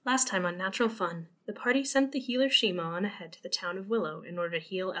Last time on Natural Fun, the party sent the healer Shima on ahead to the town of Willow in order to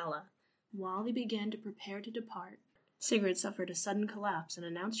heal Ella. While they began to prepare to depart, Sigrid suffered a sudden collapse and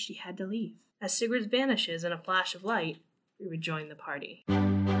announced she had to leave. As Sigrid vanishes in a flash of light, we rejoin the party.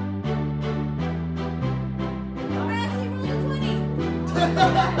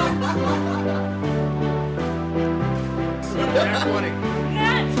 Nat 20.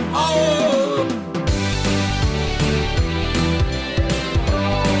 Nat! Oh!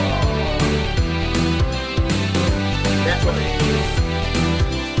 Nat 20.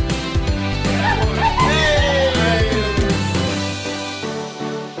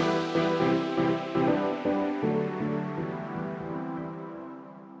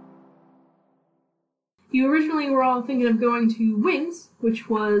 You originally were all thinking of going to Wings, which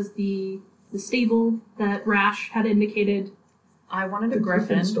was the stable that Rash had indicated. I wanted a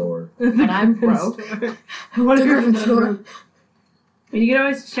griffin store. and I'm broke. I want a griffin store. store. And you can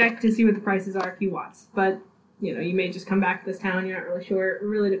always check to see what the prices are if you want. But, you know, you may just come back to this town, you're not really sure. It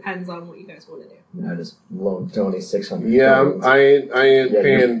really depends on what you guys want to do. I just loaned Tony 600. Yeah, I ain't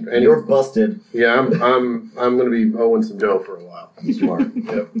paying any. You're busted. Yeah, I'm gonna be owing some dough for a while. You smart.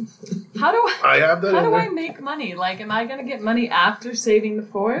 Yep. How do I have that. How in do there. I make money? Like, am I going to get money after saving the We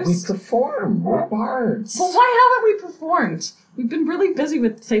forest? perform. We're bards. Well, why haven't we performed? We've been really busy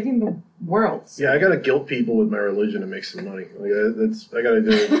with saving the world. Yeah, I gotta guilt people with my religion to make some money. Like I gotta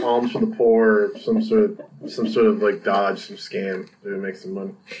do alms for the poor, or some sort of like dodge, some scam to make some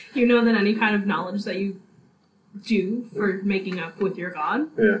money. You know that any kind of knowledge that you do for making up with your god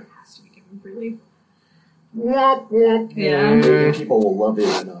Yeah. has to be given freely. Womp womp. Yeah. People will love you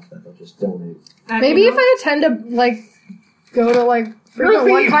enough that they'll just donate. Maybe if I tend to, like, go to, like, frequent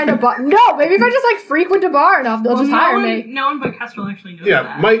one kind of bar. No, maybe if I just, like, frequent a bar enough, they'll just hire me. No one but Kestrel actually knows Yeah,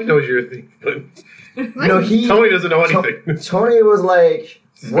 that. Mike knows your thing, but No, Tony doesn't know anything. Tony was like,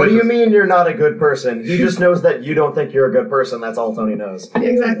 what do you mean you're not a good person? He just knows that you don't think you're a good person. That's all Tony knows.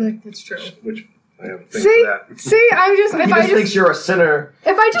 Exactly. It's true. Which I have a thing See? for that. See, I'm just, He just thinks you're a sinner.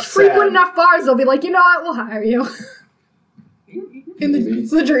 if I just Sad. frequent enough bars, they'll be like, you know what, we'll hire you.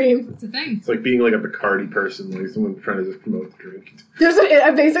 It's the dream. It's a thing. It's like being like a Bacardi person, like someone trying to just promote the drink. There's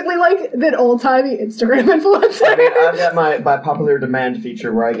I'm basically like an old-timey Instagram influencer. I mean, I've got my by popular demand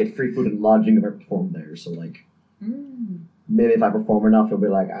feature where I get free food and lodging if I perform there. So, like, maybe if I perform enough, he'll be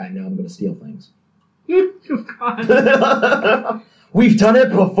like, I know I'm going to steal things. Oh, God. We've done it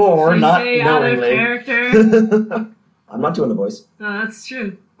before, You not say out of knowingly. character. I'm not doing the voice. No, that's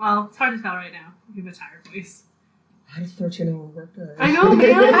true. Well, it's hard to tell right now. You have a tired voice. I had a 13-hour workday. I know,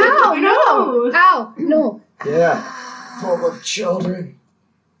 man. Ow, I know. no. Ow, no. Yeah. Full of children.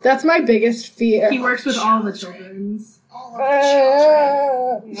 That's my biggest fear. He works with all the children's.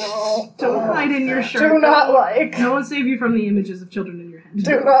 No. Don't hide in your shirt. Do not like. No one save you from the images of children in your head.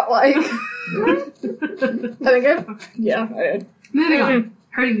 Do not like. I think yeah, I did. Moving on.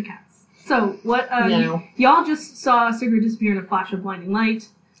 Hurting the cats. So, what, y'all just saw Sigrid disappear in a flash of blinding light.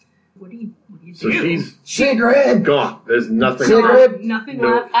 What do you So do? she's Sigrid! gone. There's nothing. Sigrid! Nothing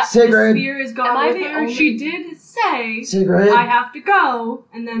No. left. Sigrid! The spear is gone Am I with the her. only- She did say, Sigrid! I have to go,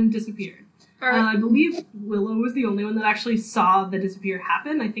 and then disappeared. Alright. I believe Willow was the only one that actually saw the disappear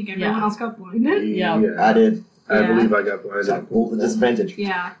happen. I think everyone Yeah. else got blinded. Yeah. I did. I Yeah. believe I got blinded. So I rolled the disadvantage.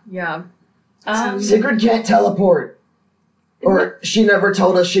 Yeah. Yeah. Sigrid can't teleport. Or she never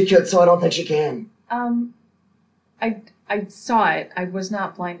told us she could, so I don't think she can. I saw it. I was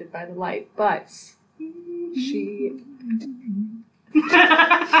not blinded by the light, but she.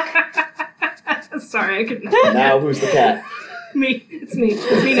 Sorry, I couldn't. Now who's the cat? Me. It's me.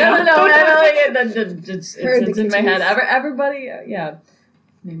 It's me now. No. It's in my head. Everybody, yeah.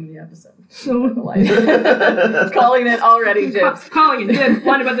 Name of the episode. So, The light. Calling it already, Jibs. calling it. Did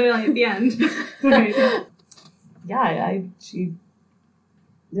blinded by the light at the end. Right. Yeah, she.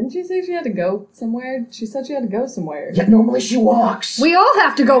 Didn't she say she had to go somewhere? She said she had to go somewhere. Yet normally she walks. We all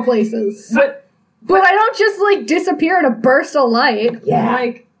have to go places. But I don't just, like, disappear in a burst of light. Yeah.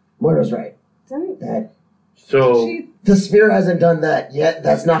 Like, Murder's right. didn't That So she? the spear hasn't done that yet.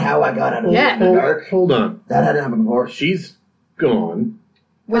 That's not how I got out of Yeah. the dark. hold on. That hadn't happened before. She's gone,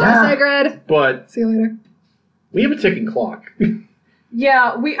 With Ah. Sigrid. but See you later. we have a ticking clock.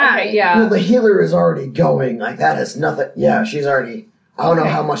 Yeah, we. Okay, yeah. Well, the healer is already going. Like, that has nothing. Yeah, she's already. I don't know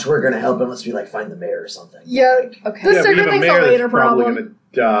how much we're gonna help unless we, like, find the mayor or something. Yeah. Okay. The Yeah, we Sigrid have a thing's mayor a later that's probably problem. going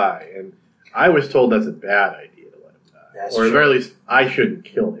to die, and I was told that's a bad idea to let him die. That's or at the true. very least, I shouldn't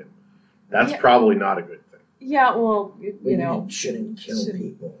kill him. That's Yeah. probably not a good thing. Yeah, well, you We know. shouldn't kill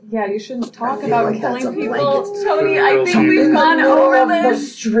people. Yeah, you shouldn't talk I feel about like that's killing a people. blanket Tony, I think Tony, we've In the gone middle over of the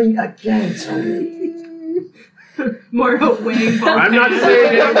this. street again, Tony. More weighing ball. I'm not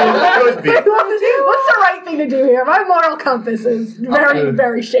saying it could be. What's the right thing to do here? My moral compass is very,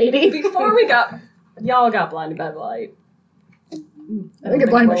 very shady. Before y'all got blinded by the light. I think don't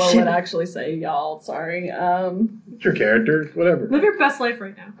blinded by Willow shit. would actually say y'all. Sorry. It's your character, whatever. Live your best life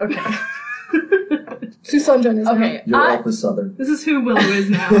right now. Okay. Sue Sunshine is Okay. Your elf is southern. This is who Willow is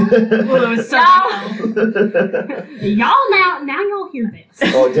now. Willow is Southern Elf. Y'all now you'll hear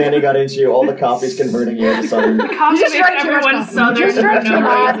this. Oh, Danny got into you. All the coffee's converting you to southern. The coffee just makes drank too much everyone coffee. Southern Just drank for too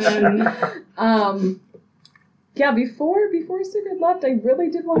no much. reason. Yeah, before Sigrid left, I really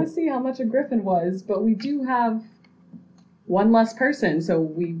did want to see how much a griffin was, but we do have one less person, so I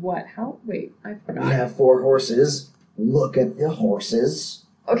We forgot. have 4 horses. Look at the horses.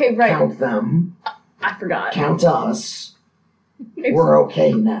 Okay, right. Count them. I forgot. Count us. It's- We're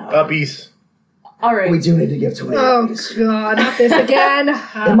okay now. Uppies. All right. We do need to give 20 Oh, uppies. God, not this again.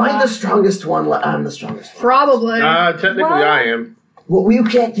 Am I the strongest one? I'm the strongest one. Probably. Technically What? I am. Well, we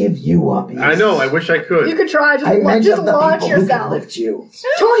can't give you uppies. I know, I wish I could. You could try. I meant Just of the launch people who can yourself. lift you.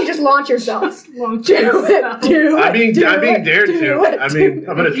 Tony, just launch yourself. Long Do time. it. Do it. I'm being do dared it, to. do it, I do mean, it.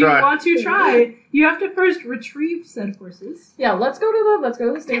 I'm gonna If you try. want to try, you have to first retrieve said horses. Yeah, let's go to the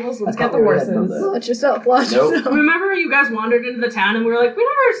stables. Let's I get thought the we had done horses. that. Launch yourself. Launch Nope. yourself. Remember you guys wandered into the town and we were like, we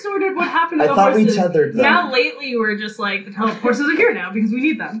never sorted what happened to I the thought we horses. tethered them. Now lately we're just like, the horses are here now because we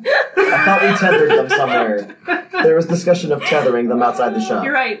need them. I thought we tethered them somewhere. There was discussion of tethering them outside the shop.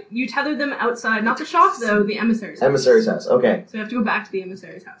 You're right. You tethered them outside, not the shop though, the emissary's house. Emissary's house. Okay. So you have to go back to the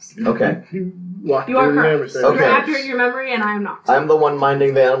emissary's house. Okay. You are correct. Okay. You're accurate in your memory and I am not. I'm the one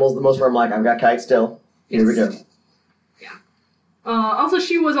minding the animals the most where I'm like, I've got kite still. Here we go. Also,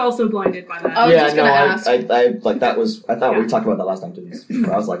 she was also blinded by that. I was yeah, just no, gonna ask. I like that was. I thought we Yeah. talked about that last time too.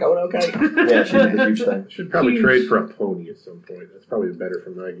 I was like, oh, okay. Yeah, she did a huge thing. Should probably Huge. trade for a pony at some point. That's probably better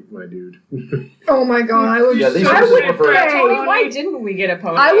for my dude. Oh my God, I would. Yeah, these I horses would were for- pay. Tony, why didn't we get a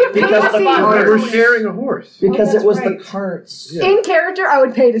pony? I would pay Because to the see farmer- you. We're sharing a horse. Because that's it was right. the carts. Yeah. In character, I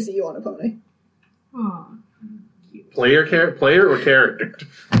would pay to see you on a pony. Aw. Player or character?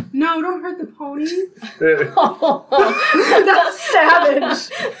 No, don't hurt the pony. That's savage.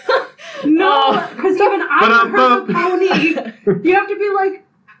 No, because even I would hurt the pony. You have to be like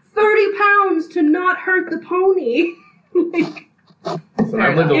 30 pounds to not hurt the pony. Like, So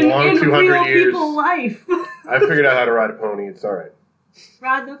I've lived a in long real 200 years. people life. I figured out how to ride a pony. It's all right.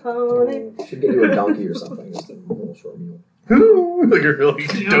 Ride the pony. Should get you a donkey or something. Just a little short mule. Like a really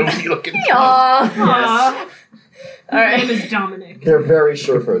dopey looking. Aw. All right. His name is Dominic. They're very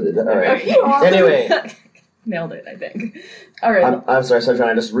sure-footed. All right. You are. Anyway, Nailed it, I think. All right. I'm sorry, Sunshine.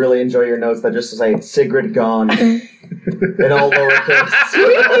 I just really enjoy your notes that just say Sigrid gone in all lowercase. Can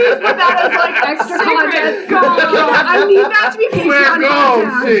we please put that as like extra content? gone. I need that to be Where Patreon go,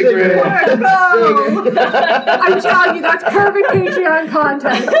 content. Sigrid? Where go? I'm telling you, that's perfect Patreon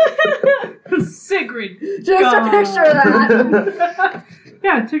content. Sigrid. Just Gone. a picture of that.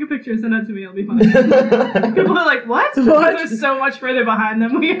 Yeah, take a picture, send that to me, it'll be fun. People are like, what? What? They're so much further behind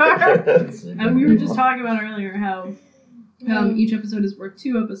than we are. And we were just talking about earlier how each episode is worth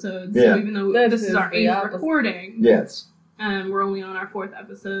 2 episodes. Yeah. So even though This this is is our the 8th opposite. recording, Yes. and we're only on our 4th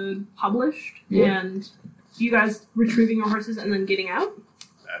episode published, Yeah. and you guys retrieving your horses and then getting out.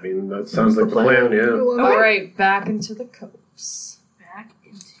 I mean, that sounds like the plan, yeah. All right, back into the copse. Back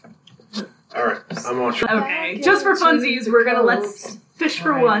into. All right, I'm on. Okay, just for funsies, we're gonna let's fish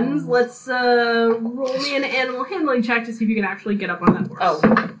for ones. Let's roll me an animal handling check to see if you can actually get up on that horse. Oh,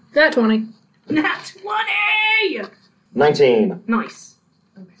 That 20. Nat 20! 19. Nice.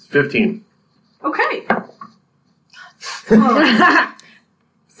 15. Okay.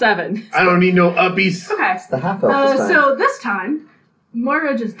 7. I don't need no uppies. Okay. The half elf this time. So this time,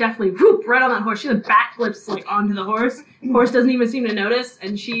 Moira just definitely whoop right on that horse. She just backflips like onto the horse. Horse doesn't even seem to notice,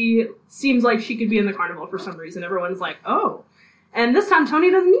 and she seems like she could be in the carnival for some reason. Everyone's like, oh. And this time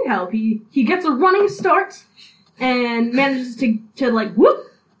Tony doesn't need help. He gets a running start and manages to like whoop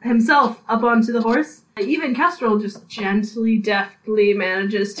himself up onto the horse. Even Kestrel just gently, deftly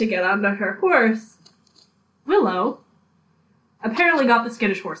manages to get onto her horse. Willow apparently got the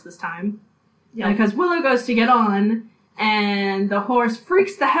skittish horse this time. Yeah. Because Willow goes to get on, and the horse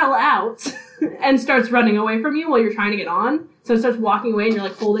freaks the hell out and starts running away from you while you're trying to get on. So it starts walking away, and you're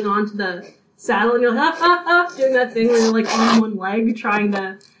like holding on to the saddle, and you're like, doing that thing where you're like on one leg trying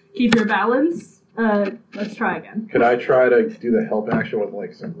to keep your balance. Let's try again. Could I try to do the help action with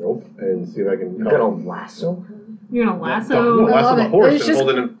like some rope and see if I can You're help? gonna lasso her? You're gonna No, lasso. lasso love the it. horse It's and just-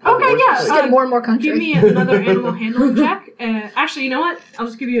 hold it in. Okay, yeah. Just get more and more country. Give me another animal handling check. Actually, you know what? I'll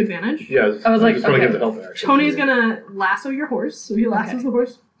just give you advantage. Yeah, I was like, just want to okay. get the help action. Tony's gonna lasso your horse, so he lassos Okay. the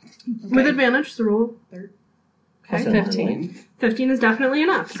horse with advantage. So roll That's Okay. not 15. 15 is definitely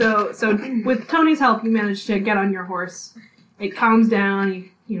enough. So with Tony's help, you manage to get on your horse. It calms down.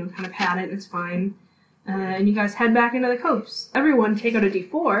 You kind of pat it. And it's fine. And you guys head back into the copse. Everyone take out a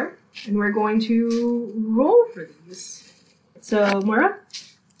d4, and we're going to roll for these. So Moira,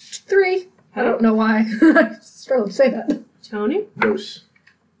 3. I don't know why. I struggle to say that. Tony, Dos.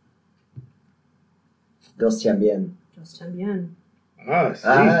 Dos bien. just bien. Ah, see.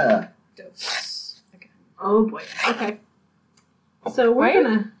 Ah, Oh boy. Okay. So we're Right?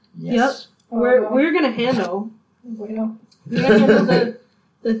 gonna yes. we're gonna handle Bueno. we're gonna handle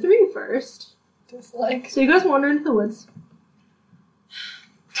the 3 first. Just like. So you guys wander into the woods.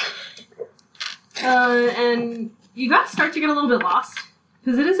 And you guys start to get a little bit lost.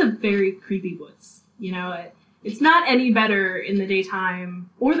 Because it is a very creepy woods. It's not any better in the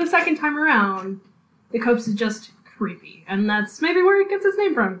daytime or the second time around. The copse is just creepy. And that's maybe where it gets its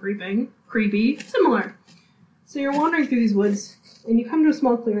name from. Creepy, similar. So you're wandering through these woods, and you come to a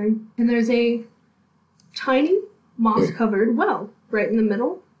small clearing, and there's a tiny, moss-covered well right in the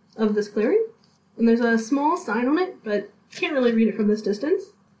middle of this clearing. And there's a small sign on it, but you can't really read it from this distance.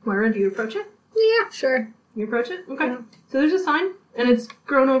 Moira, do you approach it? Yeah, sure. You approach it? Okay. Yeah. So there's a sign, and it's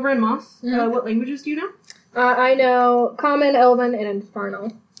grown over in moss. Mhm. What languages do you know? I know Common, Elven, and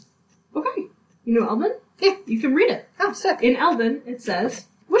Infernal. Okay. You know Elven? Yeah. You can read it. Oh, sick. In Elven, it says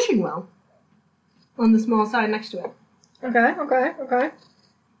Wishing Well on the small sign next to it. Okay.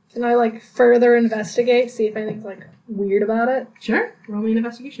 Can I, further investigate, see if anything's, weird about it? Sure. Roll me an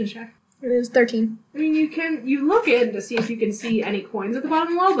investigation check. It is 13. I mean, you look in to see if you can see any coins at the bottom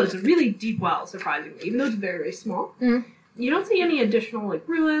of the well, but it's a really deep well, surprisingly, even though it's very, very small. Mhm. You don't see any additional,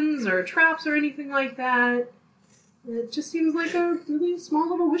 ruins or traps or anything like that. It just seems like a really small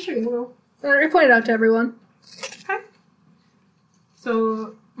little wishing well. I point it out to everyone. Okay.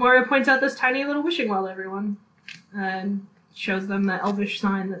 So, Moira points out this tiny little wishing well to everyone, and shows them the Elvish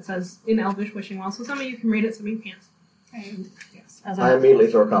sign that says, in Elvish, wishing well. So some of you can read it, some of you can't. And yes, as I immediately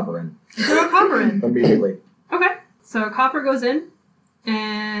throw a copper in. Throw a copper in. Immediately. Okay. So a copper goes in,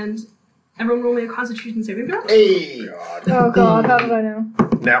 and everyone roll me a Constitution saving throw. Hey! God. Oh god, how did I know?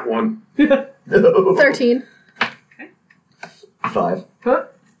 Nat 1. 13. 5. Huh?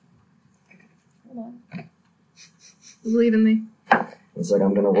 Believe in me. It's like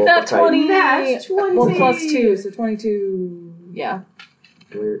I'm gonna roll That for kite. 20. That's 20. Well, plus 2, so 22. Yeah.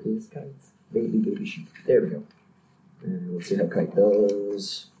 Where is kites? Baby sheep. There we go. And let's see how kite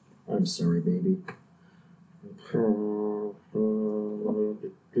does. I'm sorry, baby.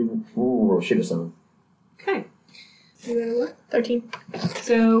 Ooh, shit a 7. Okay. You got a what? 13.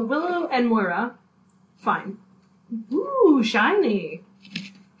 So Willow and Moira, fine. Ooh, shiny.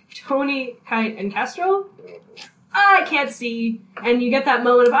 Tony, Kite, and Kestrel, I can't see. And you get that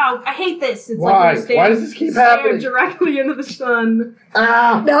moment of, oh, I hate this. It's Why? like you Why does this keep stare happening? directly into the sun.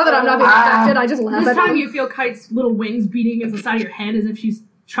 Ah! Now that I'm not being affected, I just laugh This at time him. you feel Kite's little wings beating against the side of your head as if she's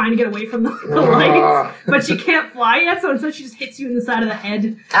trying to get away from the Ah. lights. But she can't fly yet, so instead she just hits you in the side of the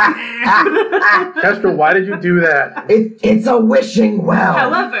head. Kestrel, why did you do that? It's a wishing well.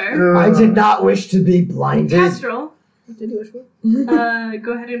 However, I did not wish to be blinded. Kestrel, Did you wish for?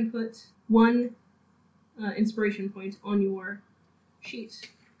 go ahead and put 1 inspiration point on your sheet.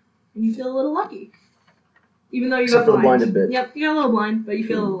 And you feel a little lucky. Even though you Except got for the blind. blinded bit. Yep, you got a little blind, but you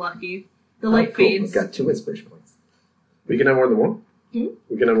feel a little lucky. The Oh, light cool. fades. I've got 2 inspiration points. We can have more than one? Hmm?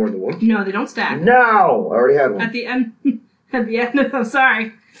 We can have more than one? No, they don't stack. No! I already had one. At the end, I'm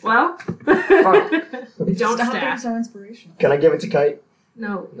sorry. Well, they don't Stop stack. being so inspirational. Can I give it to Kite?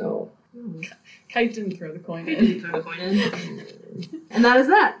 No. No. Kite didn't throw the coin They in. didn't throw the coin in. And that is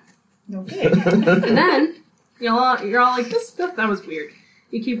that. Okay. And then you're all like, that was weird.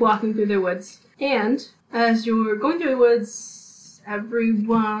 You keep walking through the woods, and as you're going through the woods,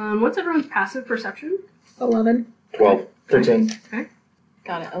 what's everyone's passive perception? 11. 12. 13.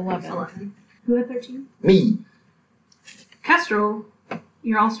 Got it. 11. 11. Who had 13? Me. Kestrel,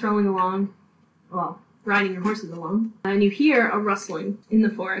 you're all strolling along, well, riding your horses along, and you hear a rustling in the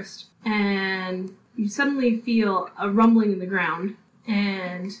forest, and you suddenly feel a rumbling in the ground,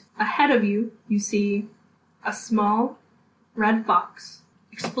 and ahead of you, you see a small red fox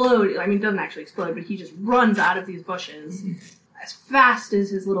explode. I mean, it doesn't actually explode, but he just runs out of these bushes as fast as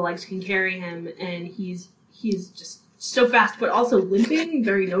his little legs can carry him, and he's just so fast, but also limping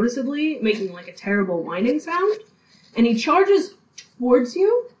very noticeably, making like a terrible whining sound. And he charges towards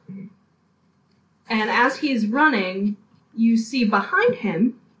you, and as he's running, you see behind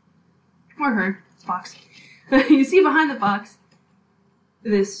him, or her, it's Fox, you see behind the fox,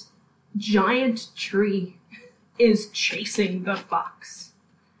 this giant tree is chasing the fox.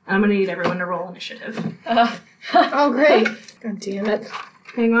 And I'm gonna need everyone to roll initiative. Oh, great. God damn it.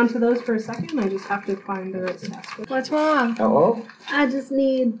 Hang on to those for a second. I just have to find the stats. What's wrong? Oh, I just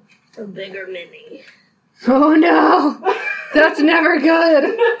need a bigger mini. Oh, no. That's never good.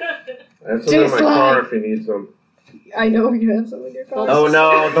 I have some in my Dislike. car if you need some. I know you have some in your car. oh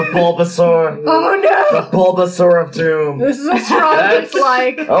no, the Bulbasaur. Oh, no. The Bulbasaur of Doom. This is a strong That's-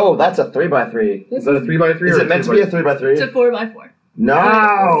 dislike. Oh, that's a 3x3. Is that a 3x3 Is or it meant to be a 3x3? It's a 4x4.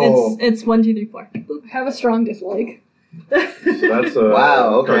 No. It's 1, 2, 3, 4. I have a strong dislike. So that's a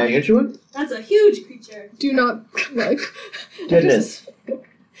Wow, okay. gargantuan? That's a huge creature. Do not like. Goodness.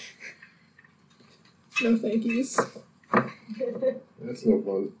 No thank yous. That's no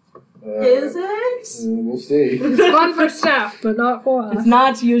fun. Is it? We'll see. It's fun for staff, but not for us. It's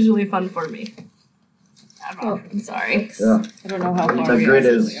not usually fun for me. I'm sorry. Yeah. I don't know how far The we grid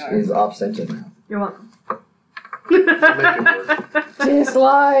actually are. is off center now. You're welcome. Make it work.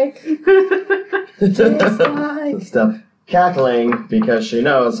 Dislike. Dislike. Stuff cackling because she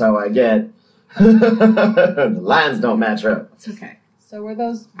knows how I get. The lines don't match up. It's okay. So were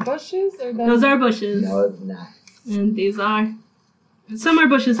those bushes or Those are bushes. No, it's not. And these are. Some are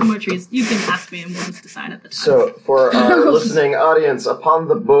bushes, some are trees. You can ask me and we'll just decide at the time. So, for our listening audience, upon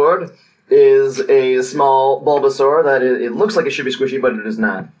the board is a small Bulbasaur that it looks like it should be squishy, but it is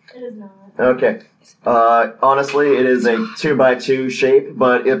not. It is not. Okay. Honestly, it is a 2x2 shape,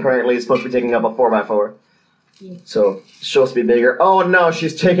 but it apparently is supposed to be taking up a 4x4. So, it's supposed to be bigger. Oh no,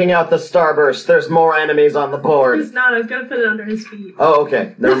 she's taking out the Starburst. There's more enemies on the board. It's not. I was going to put it under his feet. Oh,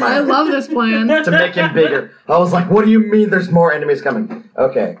 okay. Never mind. I love this plan. To make him bigger. I was like, what do you mean there's more enemies coming?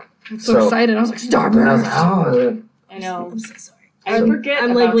 Okay. I'm so excited. I was like, And I was like, Starburst. oh. I know. I'm so sorry. I So- forget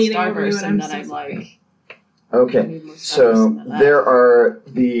I'm, about like, leaning over you Starburst and and I'm then so I'm like, I Okay. need more Starburst So than that. there are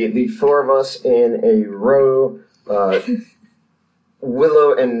the four of us in a row.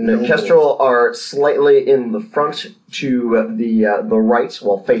 Willow and Kestrel are slightly in the front to the right,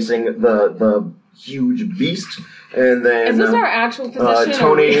 while facing the huge beast. And then is this our actual position? or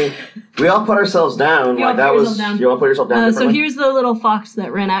Tony, we all put ourselves down. You like all that put was yourself down. you all put yourself down. So differently? here's the little fox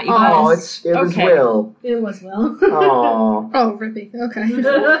that ran at you Oh, guys. it was Okay. Will. It was Will. Oh, Oh, Rippy. Okay.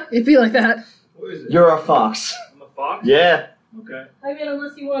 It'd be like that. What is it? you're a fox. I'm a fox? Yeah, Okay. I mean,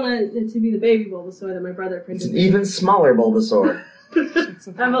 unless you want it to be the baby Bulbasaur that my brother it's printed. an even smaller Bulbasaur.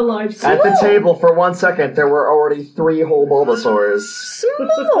 I'm a large. At the table, for 1 second, there were already 3 whole Bulbasaurs.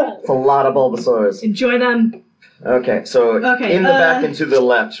 Small. It's a lot of Bulbasaurs. Enjoy them. Okay, so Okay, in the back and to the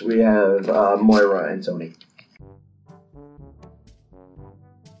left, we have Moira and Tony.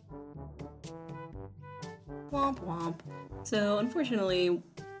 Womp womp. So, unfortunately,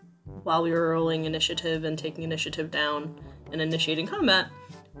 while we were rolling initiative and taking initiative down and initiating combat,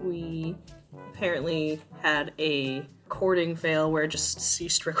 we apparently had a recording fail where it just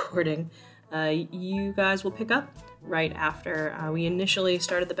ceased recording. You guys will pick up right after we initially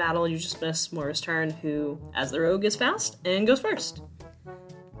started the battle. You just missed Moira's turn, who, as the rogue, is fast and goes first.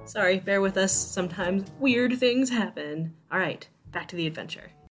 Sorry, bear with us. Sometimes weird things happen. Alright, back to the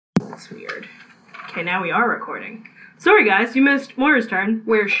adventure. That's weird. Okay, now we are recording. Sorry guys, you missed Moira's turn,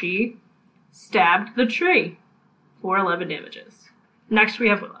 where she stabbed the tree for 11 damages. Next we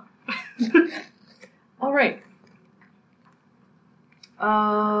have Willow. All right.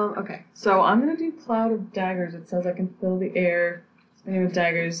 Okay. So I'm gonna do Cloud of Daggers. It says I can fill the air, spinning with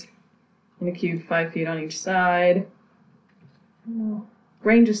daggers in a cube 5 feet on each side.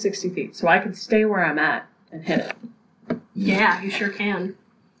 Range is 60 feet, so I can stay where I'm at and hit it. Yeah, you sure can.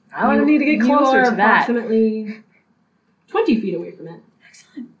 I don't need to get You closer are to that. approximately 20 feet away from it.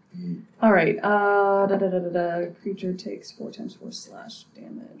 All right. Creature takes 4 times 4 slash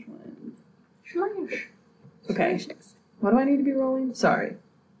damage when. Okay. What do I need to be rolling? Sorry.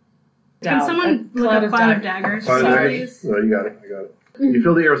 Can Down. someone A look up Cloud of Daggers. Daggers, Cloud of Sorry. daggers. No, you got it. I got it. You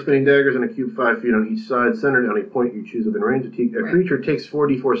fill the air with spinning daggers in a cube 5 feet on each side, centered on a point you choose within range. A creature takes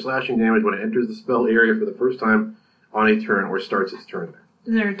 4d4 slashing damage when it enters the spell area for the first time on a turn or starts its turn there.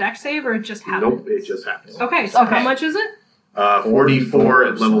 Is there a deck save or it just happens? Nope, it just happens. Okay, so Okay. how much is it? 4d4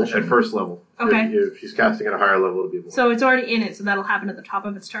 at level at first level. Okay. If she's casting at a higher level, it'll be more. So it's already in it, so that'll happen at the top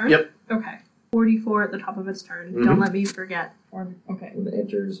of its turn? Yep. Okay. 44 at the top of its turn. Mhm. Don't let me forget. Okay. When it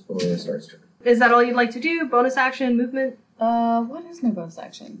enters or starts turn. Is that all you'd like to do? Bonus action, movement? What is my bonus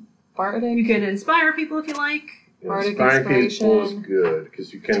action? Bardic. You can inspire people if you like. Yeah, Bardic inspiring people is inspiration. good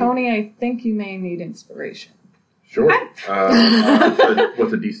because you can. Tony, I think you may need inspiration. Sure. Okay.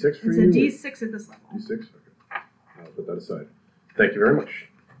 What's a d6 for It's you? a d6 at this level. D6? Okay. I'll put that aside. Thank you very much.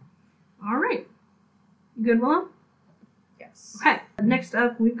 All right. You good, Willow? Yes. Okay. Next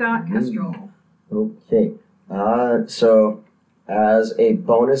up, we've got Kestrel. Okay. So as a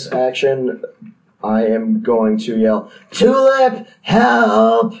bonus action, I am going to yell, "Tulip,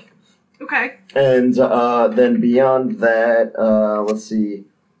 help!" Okay. And then beyond that, let's see.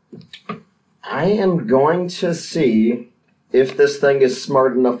 I am going to see if this thing is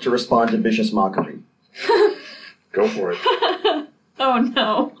smart enough to respond to vicious mockery. Go for it. Oh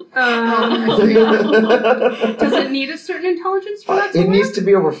no. Does it need a certain intelligence for that to It work? needs to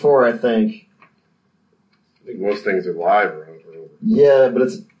be over 4, I think. I think most things are live or over. Yeah, but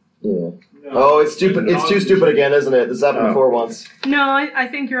it's... Yeah. Oh, it's stupid. It's too stupid again, isn't it? This happened before once. No, I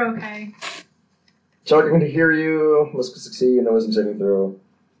think you're okay. Targeting to hear you. Must succeed. No wisdom saving throw.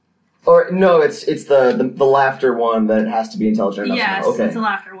 Or no, it's the laughter one that it has to be intelligent enough. Yes, Okay. it's a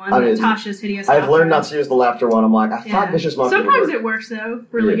laughter one. I mean, Tasha's hideous. I've laughter. learned not to use the laughter one. I'm like, I thought vicious mockery would Sometimes work. it works though,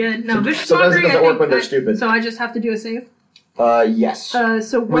 really Yeah. good. No, vicious Sometimes it mockery. doesn't work when they're stupid. So I just have to do a save. Yes.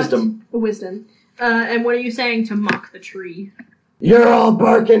 So what? Wisdom. Wisdom. And what are you saying to mock the tree? You're all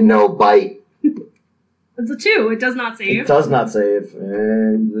barking, no bite. It's a 2. It does not It save. does not save,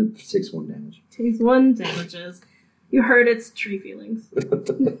 and it takes 1 damage. Takes 1 damages. You hurt its tree feelings.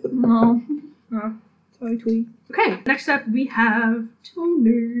 No. Okay, next up we have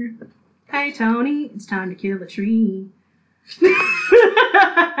Tony. Hey Tony, it's time to kill a tree.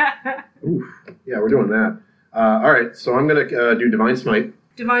 Oof. Yeah, we're doing that. Alright, so I'm going to do Divine Smite.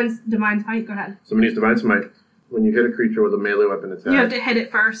 Divine Smite, go ahead. So I'm going to use Divine Smite. When you hit a creature with a melee weapon attack. You have to hit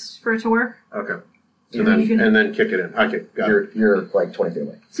it first for it to work. Okay. And then you can- And then kick it in. Okay, got it. You're like 20 feet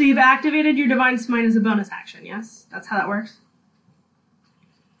away. So you've activated your Divine Smite as a bonus action, yes? That's how that works?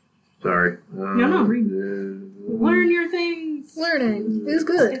 Sorry. No, read. Learn your things. Learning is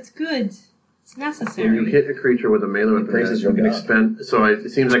good. It's good. It's When you necessary. hit a creature with a melee weapon praises attack, you your can god. expend. So it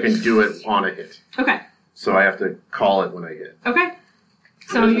seems I can do it on a hit. Okay. So I have to call it when I hit. Okay.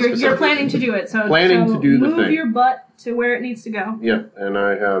 So There's a you're specific planning to reason. do it. So Planning so to do the move thing. your butt to where it needs to go. Yeah, and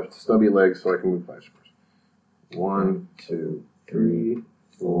I have stubby legs, so I can move 5 squares. 1, 2, 3,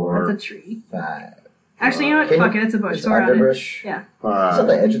 4, That's a tree. 5. Actually, you know what? Can Fuck you it. It's a bush. Just So we're add the on it. bush. Yeah. It's at 5.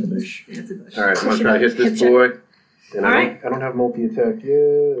 the edge of the bush. It's a bush. All right, I'm gonna try to hit this Hip boy. And All I right. don't have multi-attack yet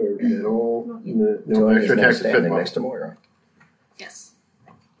or at all. No Tony extra is now attacks at 5th standing level. next to Moira. Yes.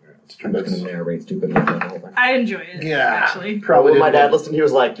 Let's I'm try just going this. to narrate stupid the whole thing. I enjoy it. Yeah. Actually. Probably when my didn't- dad listened, he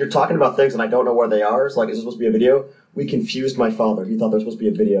was like, "You're talking about things and I don't know where they are." It's like, "Is this supposed to be a video?" We confused my father. He thought there was supposed to be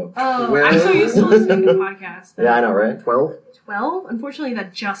a video. Oh, Well- I'm so used to listening to podcasts. Yeah, I know, right? 12? 12? Unfortunately,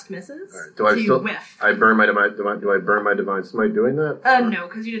 that just misses. All right, do I so you still- whiff. I burn my divine. Do I burn my divine smite doing that? No,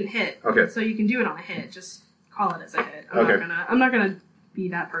 because you didn't hit. Okay. So you can do it on a hit. Just call it as a hit. Okay. I'm not gonna be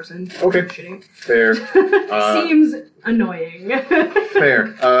that person. Okay. Shitty. Fair. Seems annoying.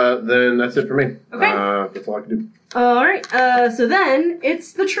 Fair. Then that's it for me. Okay. That's all I can do. All right. So then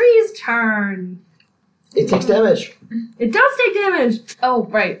it's the tree's turn. It takes damage. It does take damage. Oh,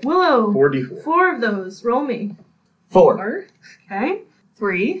 right. Willow. 4d4. 4 of those. Roll me. 4, 4, Okay.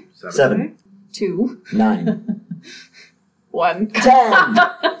 3, 7, 2, 9, 1. 10.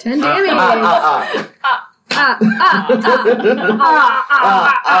 10 damage. Ah, 1.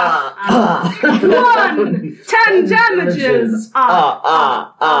 10 damages.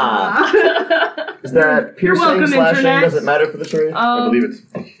 Is that piercing, welcome, slashing? Internet. Does it matter for the tree? I believe it's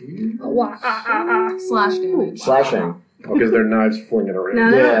Slash damage. Slashing. because their knives fling it around. No,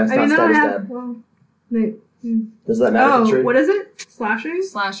 Yeah, it's I mean, not they don't stab, have. stab. Well, they, Does that matter for the tree? what is it? Slashing?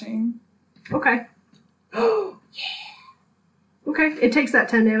 Slashing. Okay. Okay, it takes that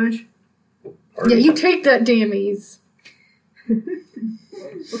 10 damage. Yeah, you take that damage.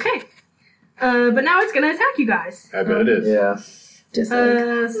 Okay. But now it's gonna attack you guys. I bet it is. Yeah. Just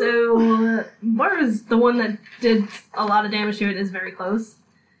like, So Moira's the one that did a lot of damage to it, is very close.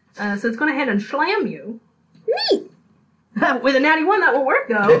 So it's gonna hit and slam you. me. With a natty 1, that will work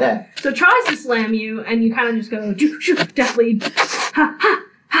though. Yeah. So it tries to slam you, and you kind of just go, deathly, ha, ha,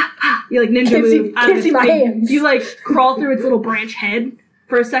 ha, ha. You like ninja Can't see- move. out of can't its see my big- hands. You like crawl through its little branch head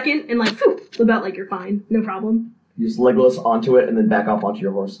for a second, and like, phew, about like you're fine, no problem. Use Legolas onto it and then back off onto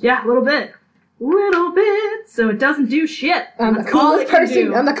your horse. Yeah, a little bit. So it doesn't do shit. I'm the That's all coolest it can person.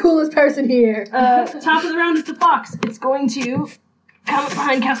 do. I'm the coolest person here. Top of the round is the fox. It's going to come up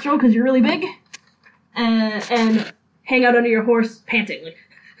behind Kestrel because you're really big, and hang out under your horse, panting.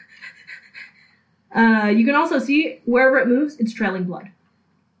 You can also see wherever it moves, it's trailing blood.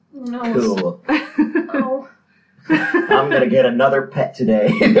 No. Cool. Oh. I'm gonna get another pet today.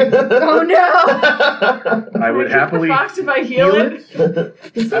 Oh no! I would happily Fox if I heal it.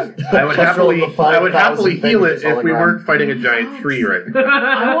 I would happily heal it if we weren't. weren't fighting a giant tree right now.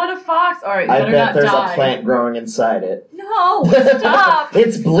 I want a fox. All right, you I better bet not there's die. a plant growing inside it. No, stop.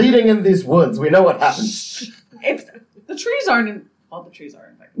 It's bleeding in these woods. We know what happens. It's The trees aren't the trees are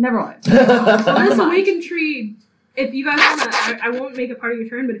infected. Never mind. Well, this awakened tree, if you guys want to, I won't make it part of your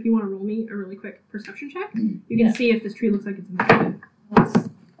turn, but if you want to roll me a really quick perception check, you can see if this tree looks like it's infected.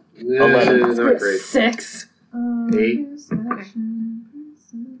 Not great. 6. 8.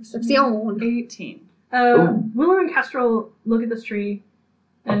 18. Willow and Kestrel look at this tree.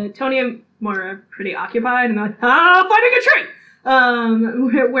 Tony and Moira are pretty occupied, and they're like, finding a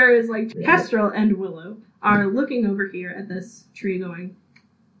tree! Whereas, like, Kestrel and Willow are looking over here at this tree going,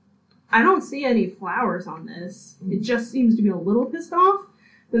 I don't see any flowers on this. It just seems to be a little pissed off.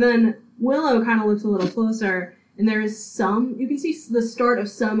 But then Willow kind of looks a little closer, and there is you can see the start of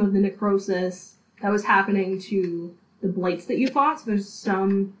some of the necrosis that was happening to the blights that you fought. So there's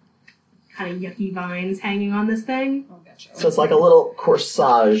some kind of yucky vines hanging on this thing. Oh, gotcha. So it's like a little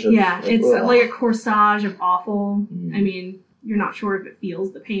corsage. It's like a corsage of awful. I mean, you're not sure if it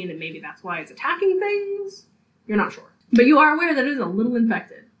feels the pain, and maybe that's why it's attacking things. You're not sure. But you are aware that it is a little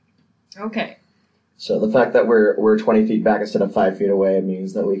infected. Okay. So the fact that we're 20 feet back instead of 5 feet away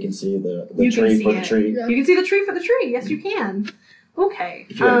means that we can see the You can tree see for the it. tree. Yeah. You can see the tree for the tree. Yes, you can. Okay.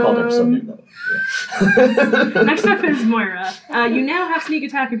 If you had called it something, though. Yeah. Next up is Moira. You now have sneak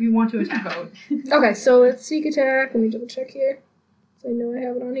attack if you want to attack. Okay, so it's sneak attack. Let me double check here. So I know I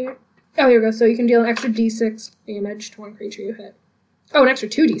have it on here. Oh, here we go. So you can deal an extra d6 damage to one creature you hit. Oh, an extra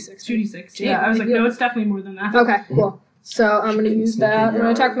 2d6. 2d6. Yeah, I was like, no, it's definitely more than that. Okay, cool. So I'm going to use that. I'm going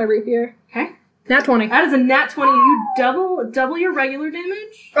to attack my rapier. Okay. Nat 20. That is a nat 20. You double your regular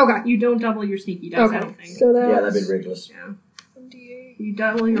damage. Okay. You don't double your sneaky dice, I don't think. So that's... Yeah, that'd be ridiculous. Yeah. 1d8. You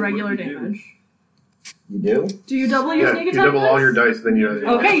double your regular damage. You do? Do you double your Yeah, sneak you attack? double all dice? your dice, then you.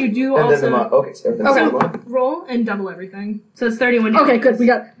 Okay, you do And also... then okay, so everything's Okay. still on. Roll and double everything. So it's 31 Okay, good. We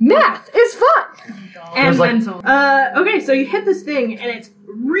got... Math is fun! And There's like- mental. Okay, so you hit this thing, and it's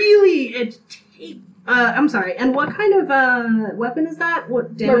really... I'm sorry. And what kind of weapon is that?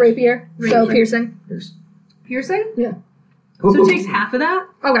 What My damage? rapier. So Rapier. piercing. Piercing? Yeah. So it takes half of that?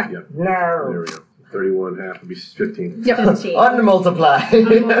 Okay. There No. we go. 31 half would be 15. Yep. 15. Unmultiply.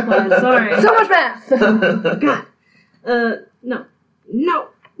 Unmultiplied, sorry. So much math! God.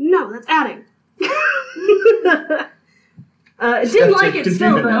 No, that's adding. It didn't like it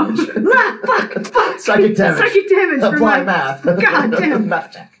still, though. Fuck. Psychic damage. Psychic damage for Apply my... math. God damn.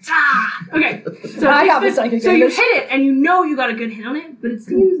 Math check. Okay, so I have the psychic So you damage. hit it, and you know you got a good hit on it, but it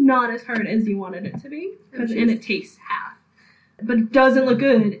seems not as hard as you wanted it to be, and it takes half. But it doesn't look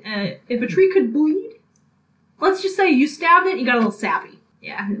good. If a tree could bleed, let's just say you stabbed it, you got a little sappy.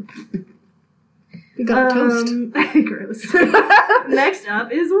 Yeah. You got toast. Gross. Next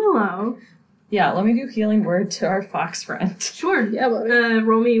up is Willow. Yeah, let me do healing word to our fox friend. Sure. Yeah, but...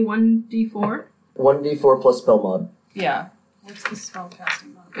 Roll me 1d4. 1d4 plus spell mod. Yeah. What's the spell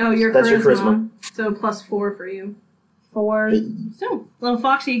casting mod? Oh, your That's charisma. your charisma. So plus 4 for you. 4. So, little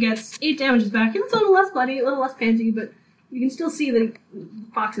Foxy gets 8 damages back. He looks a little less bloody, a little less pansy, but you can still see that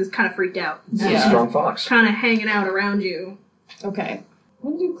Fox is kind of freaked out. This is a Yeah. strong fox. Kind of hanging out around you. Okay. I'm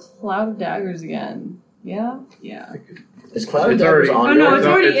gonna do Cloud of Daggers again. Yeah? Yeah. Is Cloud It's Daggers already- Oh on no, yours? it's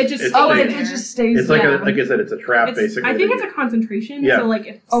already, it it's- just it's stays Oh, like- it there. just stays It's like yeah. like I said, it's a trap It's- basically. I think it's a concentration, Yeah. so like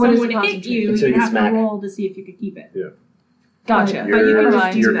if Oh, it is a someone hit concentration. you, Until you you have smack. to roll to see if you could keep it. Gotcha. But you can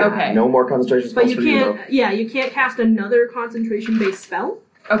just do You're- that. Okay. No more concentration spells But you for you, though. can't, you can't cast another concentration-based spell,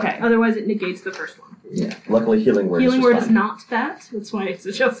 Okay. otherwise it negates the first one. Yeah. Luckily, healing word Healing is word just is fine. not that, that's why it's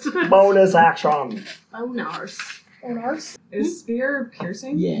adjusted. Bonus action. Bonars. Is spear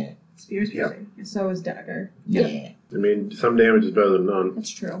piercing? Yeah. Spears Yeah. piercing. So is dagger. Yeah. I mean, some damage is better than none. That's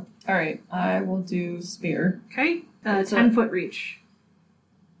true. Alright, I will do spear. Okay, That's 10-foot reach.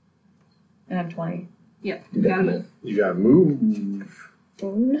 And I'm 20. Yep, you gotta move. You got move.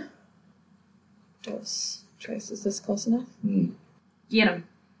 One. Dos. Trace, is this close enough? Get him.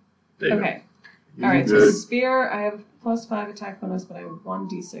 There you go. Okay. You Alright, so good. spear, I have plus 5 attack bonus, but I have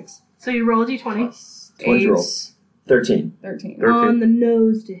 1d6 So you roll a d20 plus What'd 8. you roll? 13. 13. 13. on the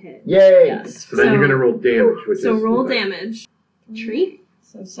nose to hit. Yay! Yes. So then So- you're gonna roll damage, which So is roll damage. Tree.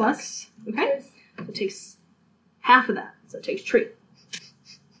 So 6. Plus. Okay. So it takes half of that. So it takes tree.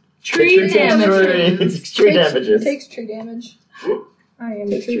 Tree Takes damage. tree damages. Takes tree damage. I am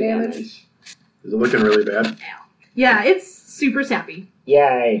the tree damage. Is it looking really bad? Yeah, it's super sappy.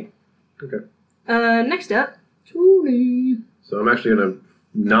 Yay. Next up, Tony. So I'm actually gonna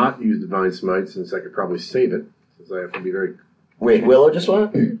not use Divine Smite since I could probably save it, since I have to be very. Wait, Willow just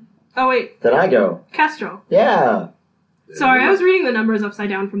went? Oh wait, Then I go. Kestrel. Yeah. Sorry, I was reading the numbers upside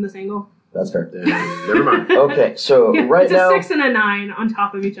down from this angle. That's fair. Then never mind. Okay, so Yeah, right it's now, a 6 and a 9 on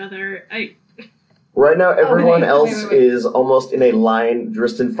top of each other. everyone wait, else wait. is almost in a line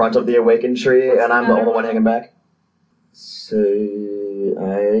just in front of the awakened tree, What's and I'm the the other only one one? hanging back. So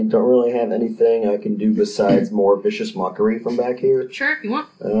I don't really have anything I can do besides more vicious mockery from back here. Sure, if you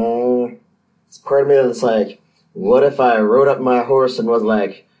want. It's part of me that's like, what if I rode up my horse and was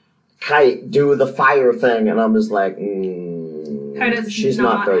like, Kite, do the fire thing, and I'm just like, Kite has she's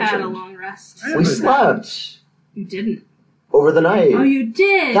not very had a trained. long rest. We slept You didn't. over the night. Oh, you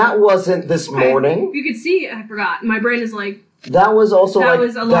did. That wasn't this Okay. morning. You could see. I forgot. My brain is like That was also that like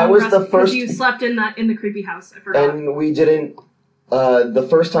was a long that was rest the because first, you slept in the creepy house. I forgot. and we didn't. The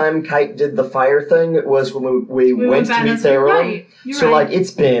first time Kite did the fire thing was when we went to back. meet That's their room. right. You're So right. like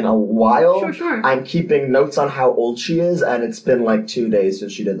it's been a while. Sure. I'm keeping notes on how old she is, and it's been like 2 days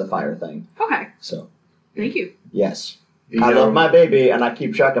since she did the fire thing. Okay. So Thank you. yes, I love my baby, and I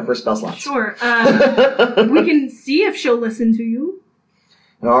keep track of her spell slots. Sure. We can see if she'll listen to you.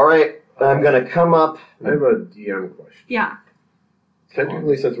 All right, I'm gonna come up. I have a DM question. Yeah.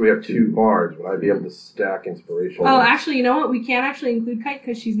 Technically, since we have 2 bards, would I be able to stack inspiration? Oh, actually, you know what? We can't actually include Kite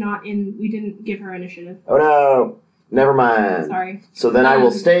because she's not in. We didn't give her initiative. Oh no, never mind. Sorry. So then I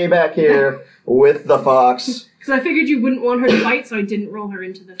will stay back here with the fox. Because I figured you wouldn't want her to fight, so I didn't roll her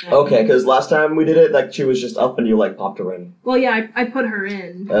into the thing. Okay, because last time we did it, like she was just up and you like popped her in. Well, yeah, I put her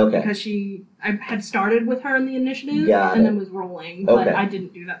in. Okay. Because I had started with her in the initiative Got and it. then was rolling, but Okay. I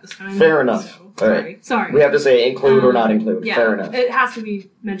didn't do that this time. Fair enough. So, All sorry. Sorry. We have to say include or not include. Yeah, Fair enough. It has to be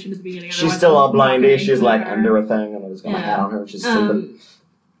mentioned at the beginning. She's otherwise still I'm all not gonna blindy. She's include like her. under a thing, and I was gonna Yeah. hat on her. She's sleeping.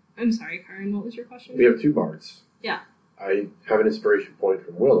 I'm sorry, Karen. What was your question? We have 2 bards. Yeah. I have an inspiration point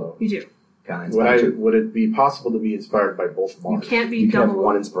from Willow. You do. Guys, Would it be possible to be inspired by both You bards? can't be you can double. have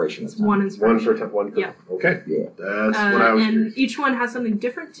one inspiration. It's at a time. one One inspiration. per one per. Yeah. Okay. Yeah. That's what I was and curious. each one has something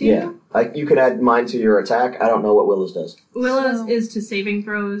different too. Yeah. Like you could add mine to your attack. I don't know what Willow's does. Willow's So- is to saving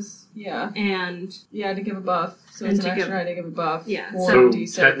throws Yeah. and Yeah, to give a buff. So And it's an to give- extra to give a buff. Yeah, For So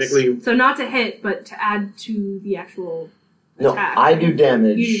D6. technically, so not to hit, but to add to the actual No, attack. I do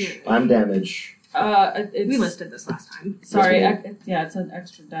damage. You do damage. I'm damage. It's, We listed this last time. Sorry, Yes, yeah, it's an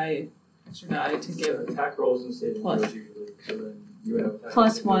extra die to give Attack rolls and saving Plus. throws usually, so then you would have attack.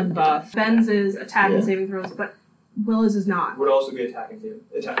 plus 1 buff. Ben's is attack and Yeah. saving throws, but Willow's is not. Would also be attack and saving.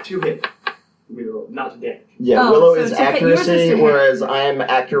 Attack to hit. Would be the roll, not to damage. Yeah, Oh, Willow so is to hit- yours is to accuracy, hit. whereas I'm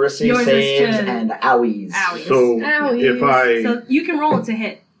accuracy, Yours is saves, to- and owies. Owies. so Owies. if I So you can roll it to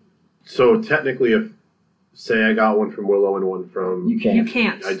hit. so technically, if say I got one from Willow and one from You can't. You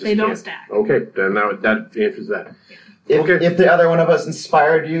can't. I just They don't can't. stack. okay, then that answers that. If, Okay. if the other one of us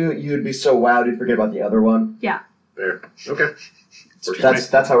inspired you, you'd be so wowed you'd forget about the other one. Fair. Okay.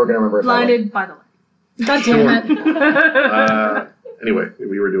 That's how we're gonna remember it. that way. Blinded by the light. God damn it. Anyway,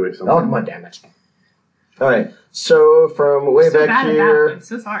 we were doing something. Oh, come on, damn it. Alright, so from way So bad back at here, that. I'm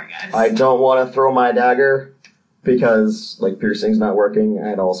so sorry, guys. I don't want to throw my dagger because, like, piercing's not working,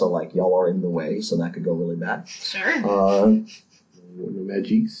 and also, like, y'all are in the way, so that could go really bad. Sure.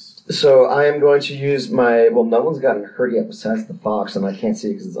 Magics. So I am going to use my. Well, no one's gotten hurt yet besides the fox, and I can't see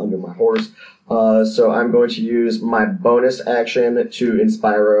because it's under my horse. So I'm going to use my bonus action to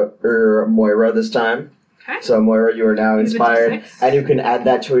inspire Moira this time. Okay. So Moira, you are now Use a inspired, D6. and you can add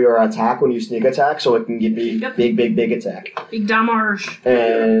that to your attack when you sneak attack, so it can give me Yep. big attack. Big damage.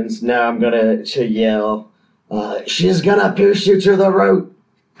 And now I'm gonna to yell. She's gonna pierce you to the root.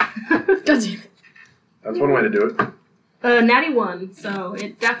 God damn it. That's one way to do it. Natty 1, so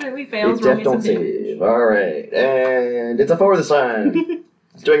it definitely fails. It Roll def me don't some damage. save. Alright. And it's a 4 this time.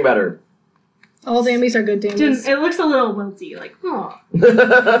 It's doing better. All dammies are good dammies. It looks a little wilty, like, oh,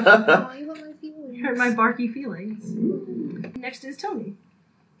 Oh, you want my feelings. hurt my barky feelings. Next is Tony.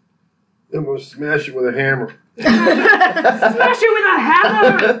 Then we'll smash it with a hammer. Smash it with a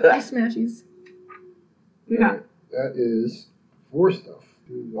hammer! I smashies. We got That is 4 stuff.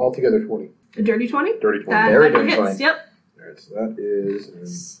 Altogether 20. a dirty 20. Dirty 20. That Very definitely dirty hits, 20. yep. Alright, so that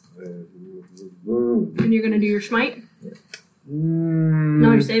is. And you're gonna do your smite?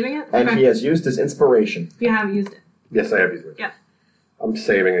 No, you're saving it? And Okay. he has used his inspiration. You haven't used it. Yes, I have used it. Yeah. I'm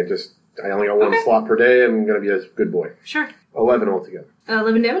saving it. Just I only got one Okay. slot per day. I'm gonna be a good boy. Sure. 11 altogether.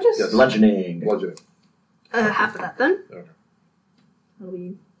 11 damages? Yes. Bludgeoning. Bludgeoning. Half of that then. Okay. That'll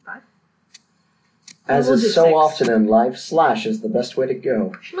be 5. As We'll do is so 6. often in life, slash is the best way to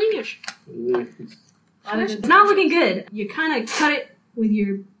go. Schlingish. It's It's not looking good. You kind of cut it with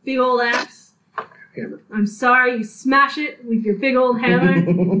your big old axe. hammer. I'm sorry, you smash it with your big old hammer.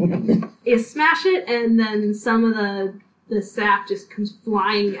 You smash it, and then some of the sap just comes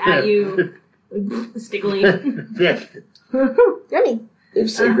flying at you, stickly. Yummy. If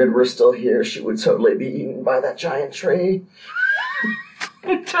Sigrid were still here, she would totally be eaten by that giant tree.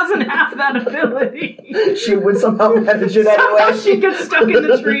 It doesn't have that ability. She would somehow manage it Somehow anyway. she gets stuck in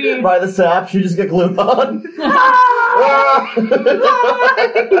the tree. By the sap, she just get glued on.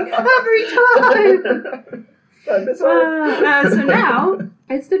 Every time! So now,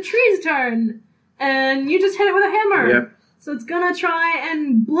 it's the tree's turn. And you just hit it with a hammer. Yep. So it's gonna try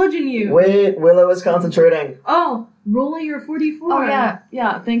and bludgeon you. Wait, Willow is concentrating. Oh, roll your 44. Oh,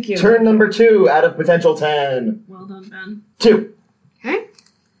 yeah, thank you. Turn number 2 out of potential 10. Well done, Ben. 2, Okay.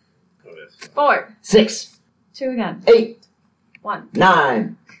 Oh, yes. 4. 6, 2 again. 8, 1.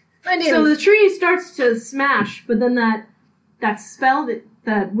 9. So the tree starts to smash, but then that spell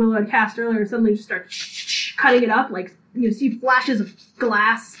that Willow had cast earlier suddenly just starts cutting it up, like you see flashes of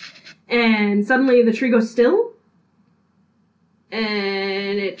glass, and suddenly the tree goes still,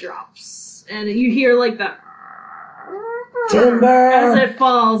 and it drops, and you hear like the Timber! as it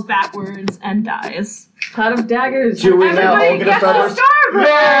falls backwards and dies. Cloud of daggers. Do we now all Everybody get a gets starburst? a starburst!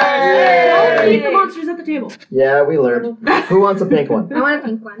 Yay! Don't eat the monsters at the table. Yeah, we learned. Who wants a pink one? I want a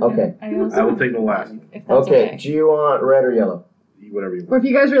pink one. Okay. I also I will take the last. if that's Okay, do you want red or yellow? Whatever you Or want. if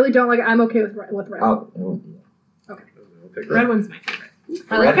you guys really don't like it, I'm okay with red. Oh, I'll take Red one's my favorite.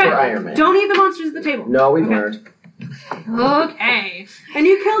 red Okay. for Iron Man. Don't eat the monsters at the table. No, we've Okay. learned. Okay. And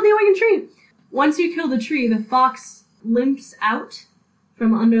you killed the awakened tree. Once you kill the tree, the fox limps out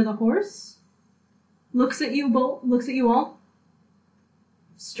from under the horse, looks at you all,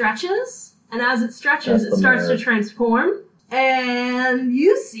 stretches, and as it stretches, That's it the starts mare. to transform, and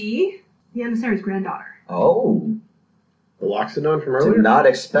you see the emissary's granddaughter. Oh, The Loxodon from did earlier? not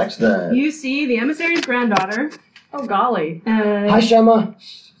expect that. You see the emissary's granddaughter, Oh, golly. Hi, Shema.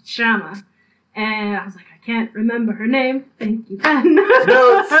 Shama. And I was like, I can't remember her name. Thank you, Ben.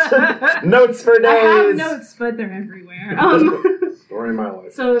 Notes! Notes for days! I have notes, but they're everywhere. Story of my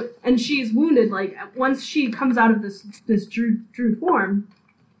life. So, and she's wounded. Like once she comes out of this druid form,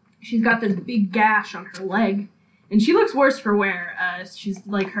 she's got this big gash on her leg, and she looks worse for wear. She's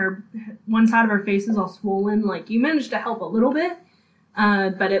like her one side of her face is all swollen. Like you managed to help a little bit,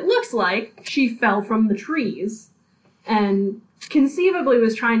 but it looks like she fell from the trees, and conceivably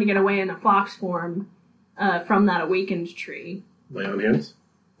was trying to get away in a fox form from that awakened tree. Lay on hands.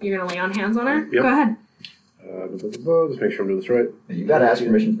 You're gonna lay on hands on her. Yep. Go ahead. Just make sure I'm doing this right. You gotta ask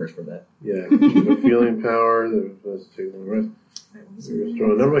permission first for that. Yeah. The feeling power. Let's take one rest. We're just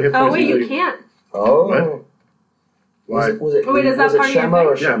throwing a number of hit Oh points. wait, you into- can't. Oh. What? Why? Was it, Oh, wait, is that was it part of your Shema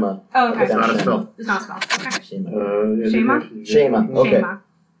or thing? Yeah. Shema? Oh, okay. It's not a spell. It's not a spell. Okay. Shema. Shema? Shema, okay. Shema.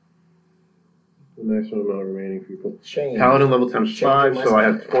 The maximum amount remaining people. Shema. Paladin level times 5, so I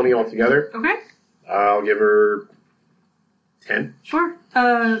have 20 altogether. Okay. I'll give her 10. Sure.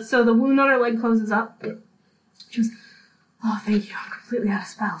 So the wound on her leg closes up. Yep. She goes, oh, thank you. I'm completely out of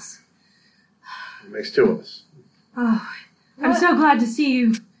spells. It makes 2 of us. Oh, I'm so glad to see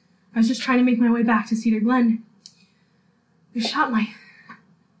you. I was just trying to make my way back to Cedar Glen. They shot my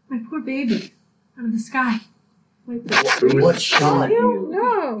poor baby out of the sky. What shot you?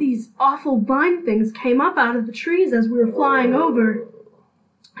 No. These awful vine things came up out of the trees as we were flying over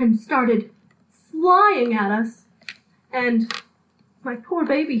and started flying at us. And my poor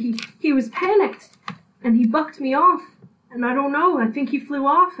baby, he was panicked and he bucked me off. And I don't know, I think he flew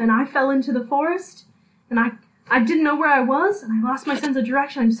off and I fell into the forest and I didn't know where I was and I lost my sense of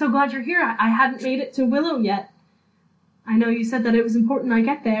direction. I'm so glad you're here. I hadn't made it to Willow yet. I know you said that it was important I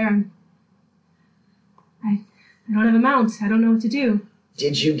get there and I don't have a mount. I don't know what to do.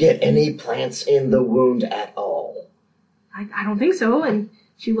 Did you get any plants in the wound at all? I don't think so. And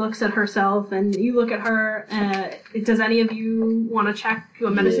she looks at herself, and you look at her. Does any of you want to check do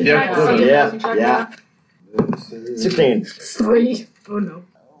a medicine Yeah. check? See if Yeah, medicine check, yeah. 16. 3. Oh no.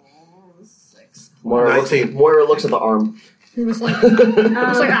 Moira 19. looks at the arm. He was like, Um,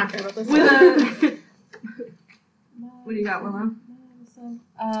 okay about this. with a. What do you got, Willow?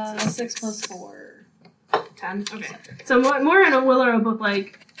 6 plus 4. 10. Okay. So Moira and Willow are both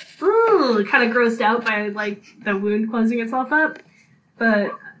like, ooh, kind of grossed out by like the wound closing itself up.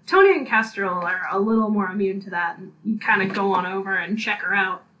 But Tony and Kestrel are a little more immune to that, and you kind of go on over and check her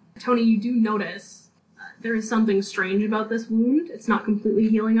out. Tony, you do notice there is something strange about this wound. It's not completely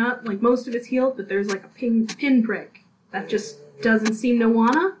healing up. Like most of it's healed, but there's like a pin prick that just doesn't seem to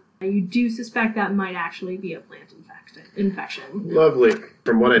wanna. You do suspect that might actually be a plant infection. Lovely.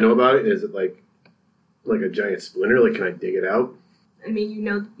 From what I know about it, is it like a giant splinter? Like, can I dig it out? I mean, you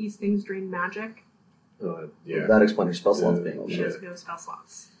know that these things drain magic. Yeah. That explains her spell slots Yeah. being She open. has no spell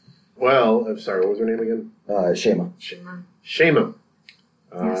slots. Well, I'm sorry, what was her name again? Shema. Shema.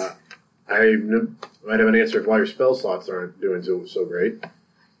 Yes. Might have an answer of why your spell slots aren't doing so great.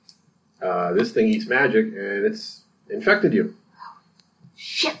 This thing eats magic, and it's infected you.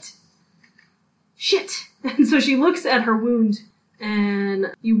 Shit! And so she looks at her wound,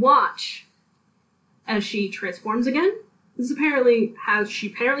 and you watch as she transforms again. She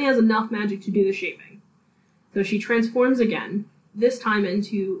apparently has enough magic to do the shaping. So she transforms again, this time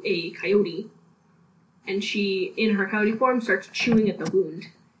into a coyote, and she, in her coyote form, starts chewing at the wound.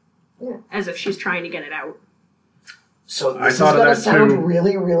 Yeah. As if she's trying to get it out. So I this is thought of gonna that sound too.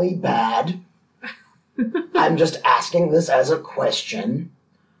 really, really bad. I'm just asking this as a question.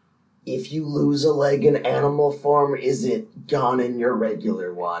 If you lose a leg in animal form, is it gone in your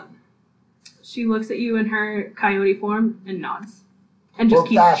regular one? She looks at you in her coyote form and nods. And just Well,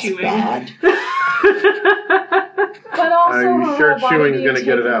 keeps that's chewing. bad. But also, I'm her sure whole body chewing's being gonna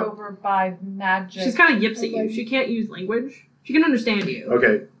get it taken out. over by magic. She's kind of yips at you. She can't use language. She can understand you.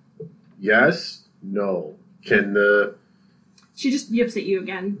 Okay. Yes? No. Can the... She just yips at you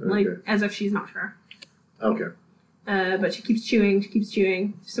again, like Okay. as if she's not sure. Okay. But she keeps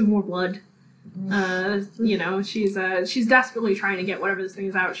chewing. Some more blood. She's desperately trying to get whatever this thing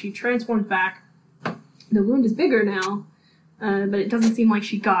is out. She transforms back. The wound is bigger now, but it doesn't seem like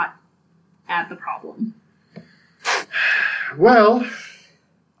she got at the problem. Well,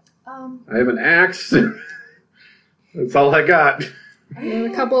 Um, I have an axe. That's all I got.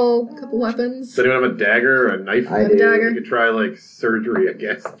 And a couple weapons. Does anyone have a dagger or a knife? I do. Dagger. We could try, like, surgery, I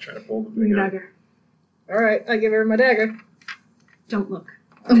guess. Try to pull the thing out. Dagger. Alright, I give her my dagger. Don't look.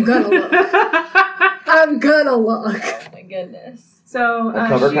 I'm gonna look. I'm gonna look. oh my goodness. So I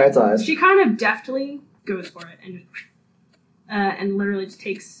cover Kite's eyes. She kind of deftly goes for it and literally just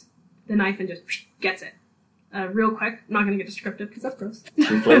takes the knife and just gets it. Real quick. I'm not going to get descriptive because that's gross.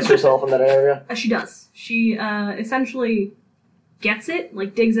 She flicks herself in that area. She does. She essentially gets it,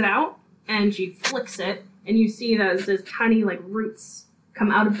 like digs it out, and she flicks it, and you see that there's tiny like roots come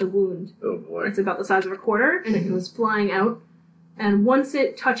out of the wound. Oh, boy. It's about the size of a quarter, and it goes flying out. And once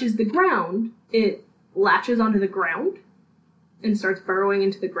it touches the ground, it latches onto the ground and starts burrowing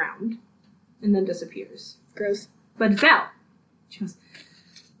into the ground, and then disappears. Gross. But it's out. She goes,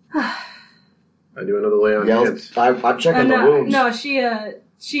 I do another lay on Yells. hands. I'm checking the no, wounds. no,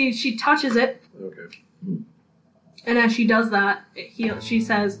 she touches it, Okay. and as she does that, it heals. She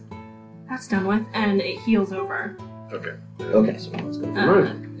says, "That's done with," and it heals over. Okay. Okay, so let's go. Right.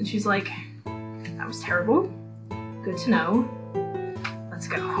 And she's like, "That was terrible. Good to know. Let's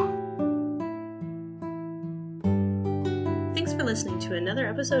go." Thanks for listening to another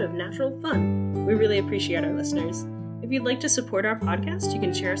episode of Natural Fun. We really appreciate our listeners. If you'd like to support our podcast, you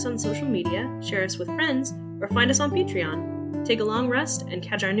can share us on social media, share us with friends, or find us on Patreon. Take a long rest and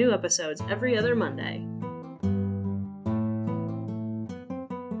catch our new episodes every other Monday.